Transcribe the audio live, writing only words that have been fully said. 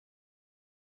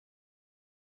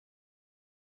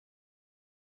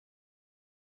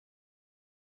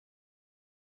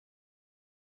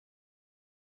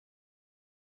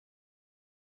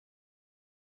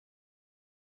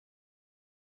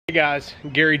Hey guys,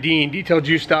 Garry Dean,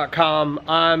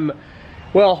 detailjuice.com.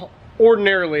 Well,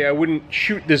 ordinarily I wouldn't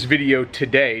shoot this video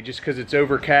today just because it's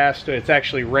overcast and it's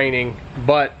actually raining,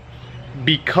 but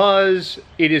because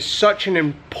it is such an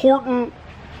important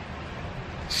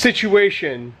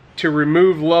situation to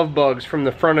remove love bugs from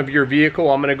the front of your vehicle,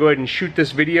 I'm going to go ahead and shoot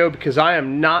this video because I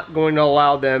am not going to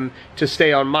allow them to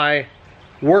stay on my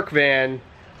work van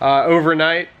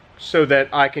overnight so that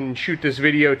I can shoot this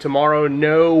video tomorrow.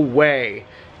 No way.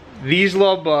 These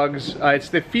love bugs, it's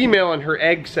the female and her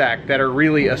egg sac that are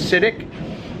really acidic,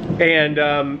 and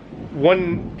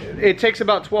it takes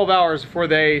about 12 hours before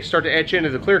they start to etch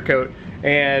into the clear coat,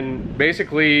 and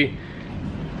basically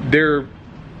they're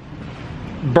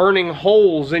burning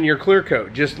holes in your clear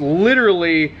coat, just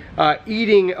literally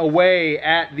eating away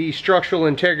at the structural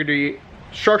integrity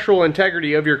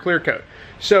of your clear coat.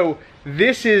 So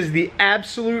this is the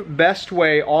absolute best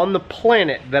way on the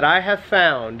planet that I have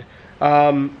found.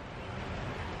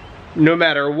 No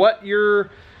matter what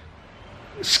your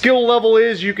skill level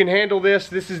is, you can handle this.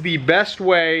 This is the best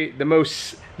way,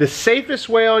 the safest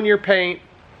way on your paint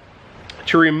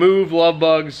to remove love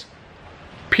bugs,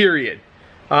 period.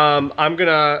 I'm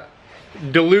gonna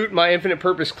dilute my infinite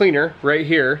purpose cleaner right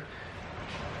here.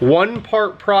 1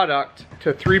 part product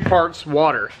to 3 parts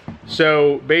water.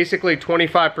 So basically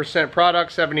 25%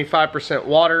 product, 75%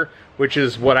 water, which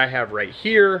is what I have right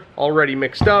here already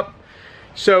mixed up.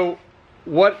 So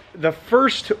what the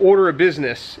first order of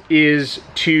business is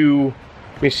to,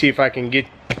 let me see if I can get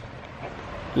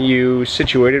you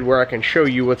situated where I can show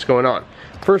you what's going on.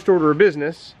 First order of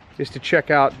business is to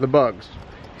check out the bugs.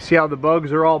 See how the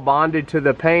bugs are all bonded to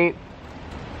the paint?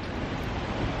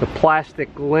 The plastic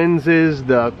lenses,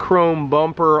 the chrome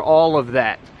bumper, all of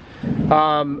that.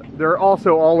 They're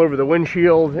also all over the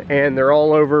windshield and they're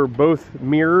all over both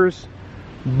mirrors,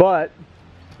 but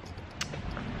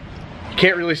you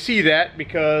can't really see that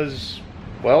because,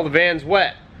 well, the van's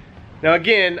wet. Now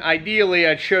again, ideally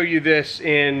I'd show you this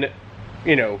in,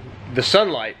 you know, the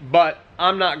sunlight, but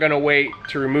I'm not gonna wait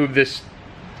to remove this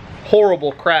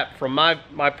horrible crap from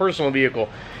my personal vehicle.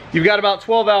 You've got about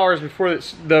 12 hours before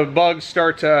the bugs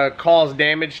start to cause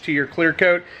damage to your clear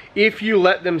coat. If you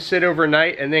let them sit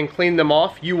overnight and then clean them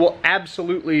off, you will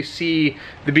absolutely see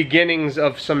the beginnings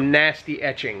of some nasty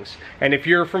etchings. And if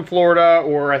you're from Florida,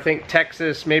 or I think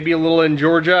Texas, maybe a little in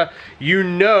Georgia, you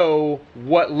know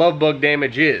what love bug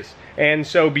damage is. And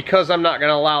so because I'm not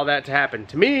gonna allow that to happen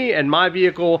to me and my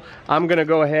vehicle, I'm gonna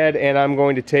go ahead and I'm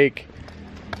going to take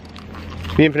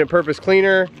the infinite purpose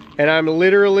cleaner, and I'm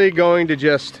literally going to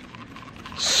just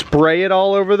spray it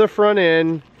all over the front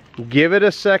end, give it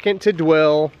a second to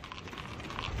dwell.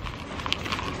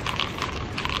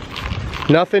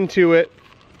 Nothing to it.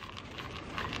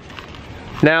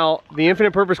 Now, the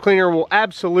infinite purpose cleaner will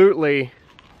absolutely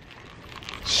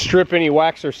strip any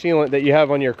wax or sealant that you have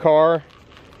on your car.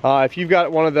 If you've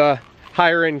got one of the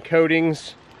higher end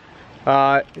coatings,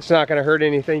 it's not going to hurt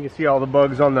anything. You can see all the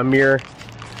bugs on the mirror.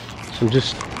 So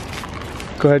just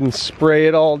go ahead and spray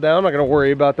it all down. I'm not going to worry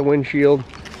about the windshield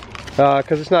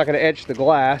because it's not going to etch the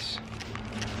glass.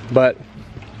 But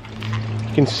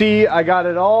you can see I got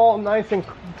it all nice and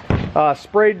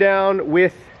sprayed down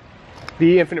with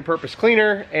the infinite purpose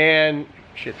cleaner. And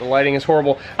shit, the lighting is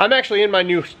horrible. I'm actually in my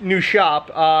new shop.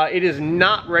 It is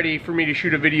not ready for me to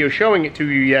shoot a video showing it to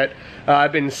you yet.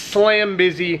 I've been slam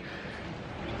busy,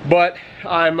 but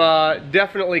I'm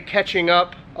definitely catching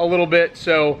up a little bit.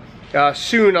 So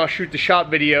soon I'll shoot the shop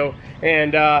video.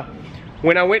 And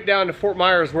when I went down to Fort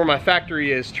Myers, where my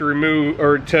factory is, to remove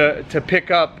or to pick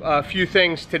up a few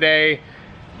things today,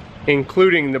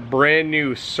 including the brand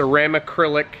new Ceramic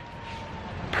Acrylic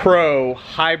Pro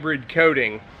hybrid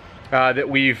coating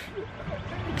that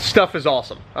stuff is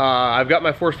awesome. I've got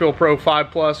my Force Fill Pro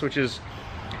 5 Plus, which is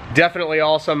definitely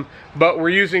awesome, but we're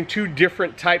using 2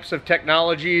 different types of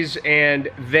technologies and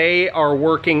they are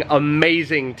working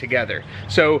amazing together.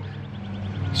 So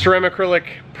Ceramic Acrylic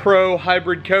Pro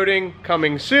hybrid coating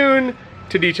coming soon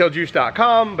to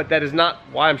detailjuice.com, but that is not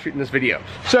why I'm shooting this video.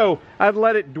 So I've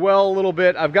let it dwell a little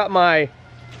bit. I've got my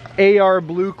AR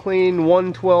Blue Clean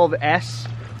 112S,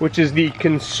 which is the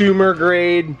consumer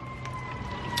grade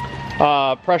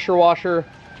pressure washer.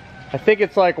 I think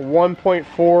it's like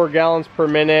 1.4 gallons per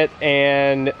minute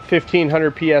and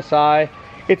 1500 psi.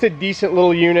 It's a decent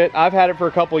little unit. I've had it for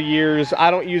a couple years.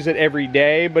 I don't use it every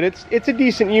day, but it's a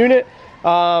decent unit.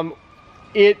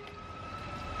 It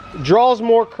draws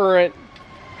more current,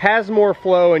 has more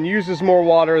flow, and uses more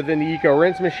water than the Eco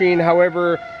Rinse machine.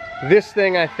 However, this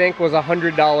thing I think was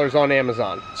 $100 on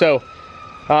Amazon. So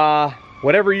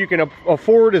whatever you can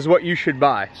afford is what you should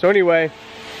buy. So anyway,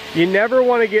 You never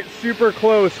want to get super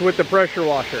close with the pressure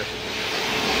washer.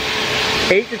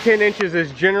 8 to 10 inches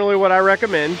is generally what I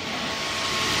recommend.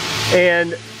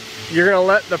 And you're gonna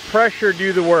let the pressure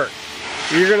do the work.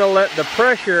 You're gonna let the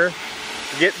pressure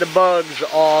get the bugs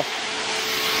off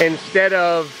instead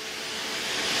of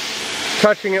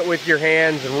touching it with your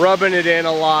hands and rubbing it in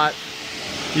a lot.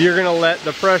 You're gonna let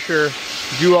the pressure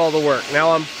do all the work. Now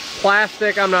on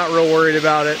plastic, I'm not real worried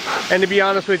about it. And to be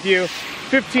honest with you,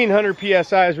 1500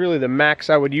 PSI is really the max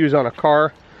I would use on a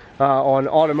car, on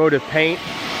automotive paint.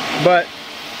 But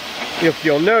if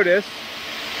you'll notice,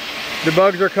 the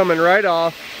bugs are coming right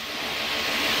off.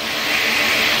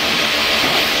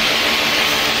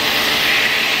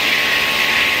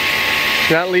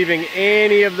 It's not leaving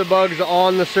any of the bugs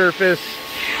on the surface.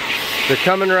 They're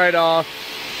coming right off.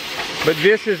 But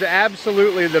this is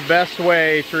absolutely the best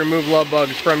way to remove love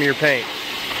bugs from your paint.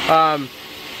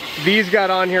 These got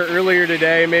on here earlier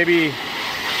today, maybe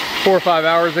 4 or 5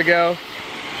 hours ago.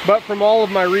 But from all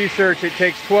of my research, it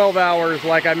takes 12 hours,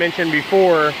 like I mentioned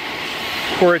before,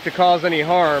 for it to cause any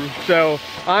harm. So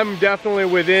I'm definitely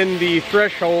within the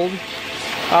threshold.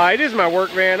 It is my work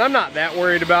van. I'm not that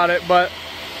worried about it, but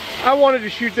I wanted to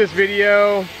shoot this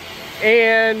video,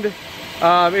 and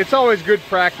it's always good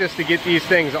practice to get these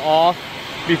things off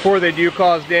before they do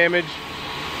cause damage.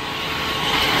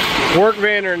 Work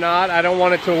van or not, I don't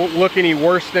want it to look any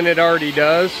worse than it already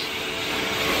does.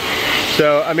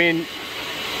 So, I mean,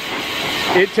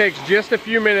 it takes just a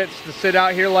few minutes to sit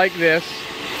out here like this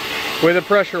with a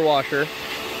pressure washer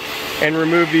and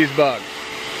remove these bugs.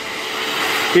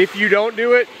 If you don't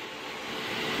do it,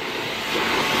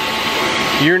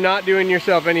 you're not doing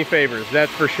yourself any favors,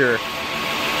 that's for sure.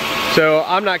 So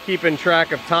I'm not keeping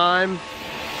track of time,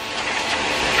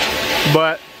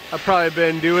 but I've probably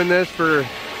been doing this for,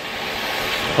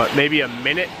 what, maybe a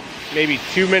minute, maybe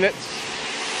 2 minutes,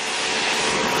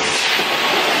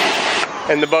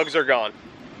 and the bugs are gone.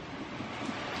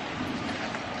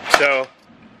 So,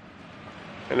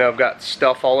 I know I've got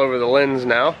stuff all over the lens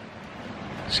now.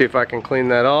 See if I can clean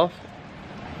that off.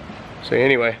 So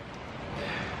anyway,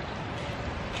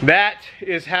 that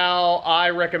is how I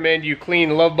recommend you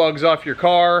clean love bugs off your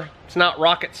car. It's not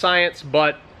rocket science,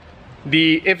 but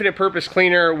the infinite purpose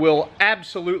cleaner will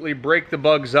absolutely break the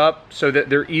bugs up so that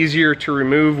they're easier to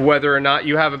remove. Whether or not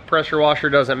you have a pressure washer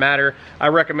doesn't matter. I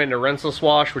recommend a rinseless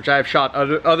wash, which I've shot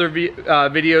other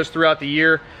videos throughout the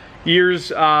years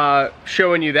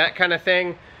showing you that kind of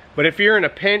thing. But if you're in a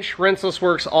pinch, rinseless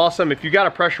works awesome. If you got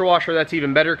a pressure washer, that's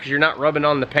even better because you're not rubbing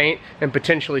on the paint and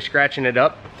potentially scratching it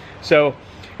up. So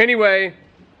anyway,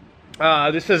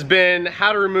 this has been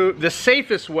how to remove the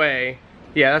safest way.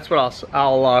 Yeah, that's what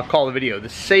I'll call the video. The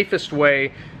safest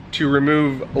way to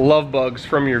remove love bugs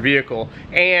from your vehicle,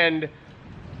 and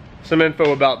some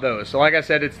info about those. So like I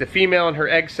said, it's the female and her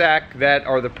egg sac that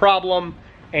are the problem.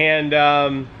 And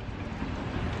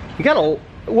you gotta,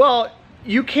 well,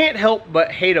 you can't help but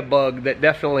hate a bug that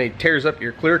definitely tears up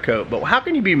your clear coat, but how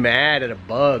can you be mad at a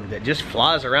bug that just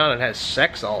flies around and has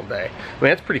sex all day? I mean,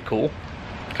 that's pretty cool.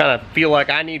 Kind of feel like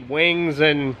I need wings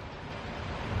in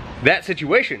that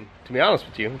situation, to be honest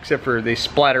with you, except for they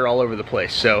splatter all over the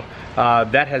place. So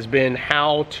that has been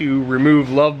how to remove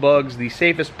love bugs the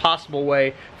safest possible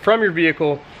way from your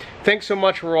vehicle. Thanks so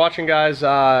much for watching, guys.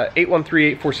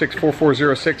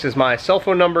 813-846-4406 is my cell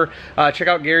phone number. Check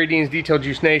out Garry Dean's Detail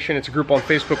Juice Nation. It's a group on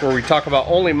Facebook where we talk about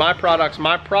only my products,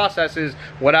 my processes,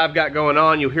 what I've got going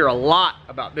on. You'll hear a lot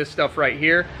about this stuff right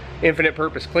here, Infinite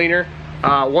Purpose Cleaner.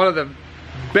 One of the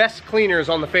best cleaners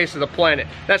on the face of the planet.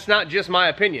 That's not just my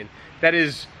opinion. That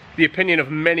is the opinion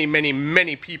of many, many,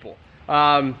 many people.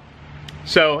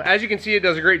 So as you can see, it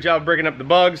does a great job breaking up the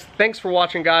bugs. Thanks for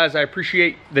watching, guys. I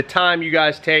appreciate the time you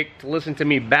guys take to listen to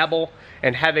me babble,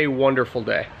 and have a wonderful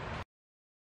day.